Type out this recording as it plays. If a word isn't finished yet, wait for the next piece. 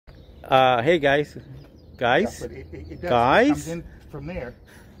Hey guys, Yeah, but it comes in from there,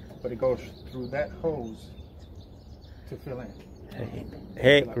 but it goes through that hose to fill in.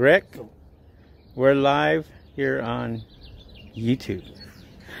 Hey Rick, we're live here on YouTube.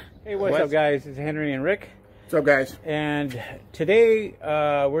 Hey, what's up guys? It's Henry and Rick. What's up guys? And today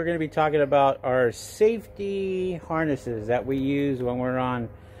we're going to be talking about our safety harnesses that we use when we're on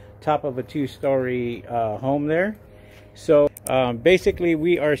top of a two-story home there. So basically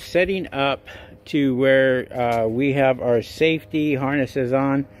we are setting up to where we have our safety harnesses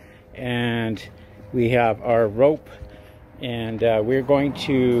on, and we have our rope, and we're going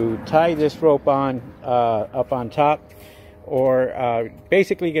to tie this rope on up on top, or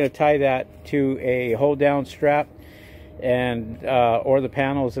basically going to tie that to a hold down strap, and or the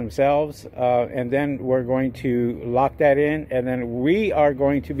panels themselves, and then we're going to lock that in, and then we are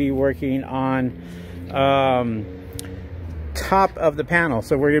going to be working on top of the panel.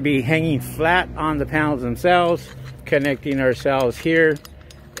 So we're going to be hanging flat on the panels themselves, connecting ourselves here,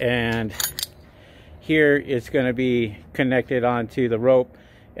 and here it's going to be connected onto the rope,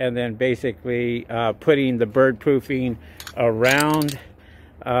 and then basically putting the bird proofing around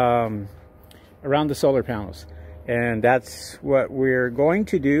around the solar panels. And that's what we're going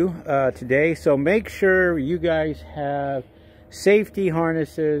to do today. So make sure you guys have safety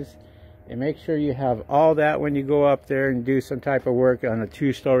harnesses, and make sure you have all that when you go up there and do some type of work on a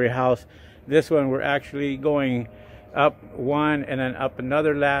two-story house. This one we're actually going up one and then up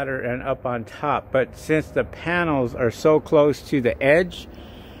another ladder and up on top. But since the panels are so close to the edge,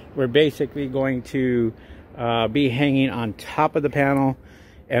 we're basically going to be hanging on top of the panel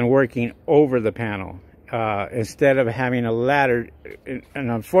and working over the panel instead of having a ladder.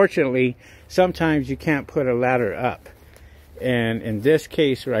 And unfortunately, sometimes you can't put a ladder up. And in this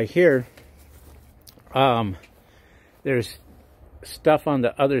case right here, there's stuff on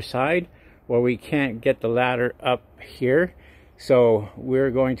the other side where we can't get the ladder up here. So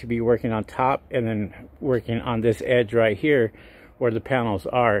we're going to be working on top and then working on this edge right here where the panels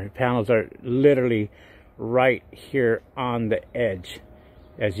are. The panels are literally right here on the edge.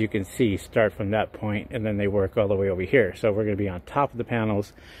 As you can see, start from that point and then they work all the way over here. So we're going to be on top of the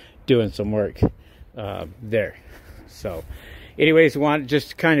panels doing some work there. So anyways, want to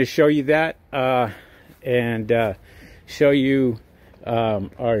just kind of show you that and show you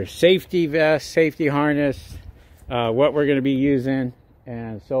our safety vest, safety harness, what we're going to be using,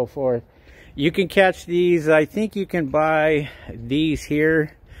 and so forth. You can catch these. I think you can buy these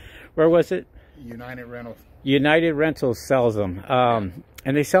here. Where was it? United Rentals. United Rentals sells them.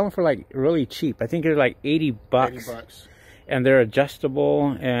 And they sell them for like really cheap. I think they're like 80 bucks. 80 bucks. And they're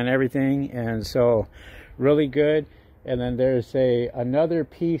adjustable and everything. And so really good. And then there's another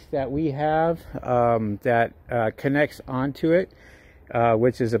piece that we have that connects onto it,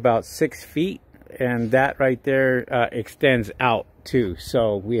 which is about 6 feet. And that right there extends out too.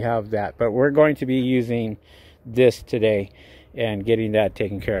 So we have that. But we're going to be using this today and getting that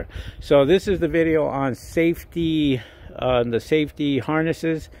taken care of. So this is the video on safety, the safety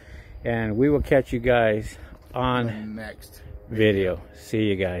harnesses, and we will catch you guys on next video. See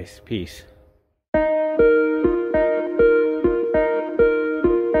you guys. Peace.